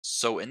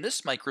So in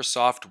this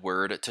Microsoft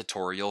Word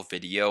tutorial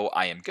video,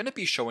 I am going to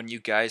be showing you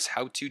guys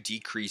how to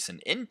decrease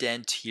an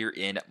indent here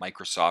in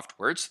Microsoft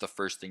Word. So the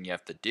first thing you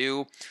have to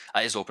do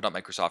is open up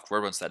Microsoft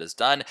Word. Once that is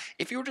done,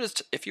 if you were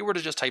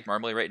to just type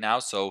normally right now,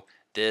 so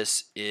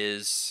this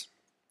is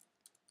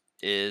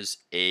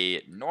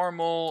a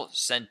normal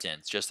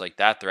sentence, just like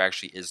that. There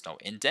actually is no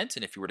indent.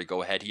 And if you were to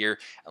go ahead here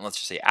and let's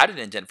just say add an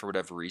indent for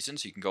whatever reason,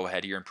 so you can go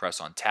ahead here and press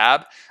on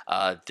tab.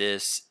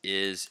 This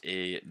is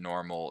a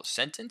normal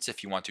sentence.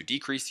 If you want to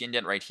decrease the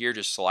indent right here,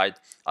 just select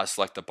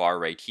the bar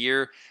right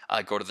here,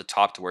 go to the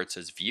top to where it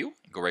says view,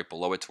 and go right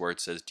below it to where it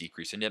says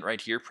decrease indent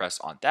right here, press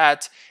on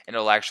that, and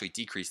it'll actually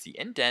decrease the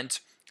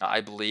indent,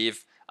 I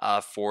believe,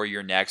 for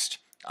your next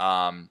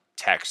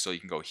text. So you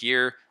can go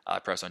here,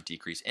 press on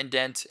decrease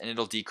indent, and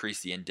it'll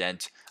decrease the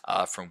indent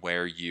from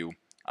where you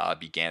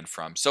began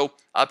from. So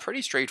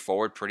pretty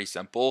straightforward, pretty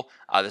simple.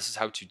 This is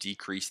how to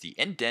decrease the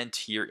indent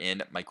here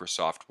in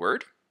Microsoft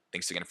Word.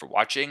 Thanks again for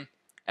watching,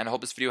 and I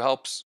hope this video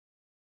helps.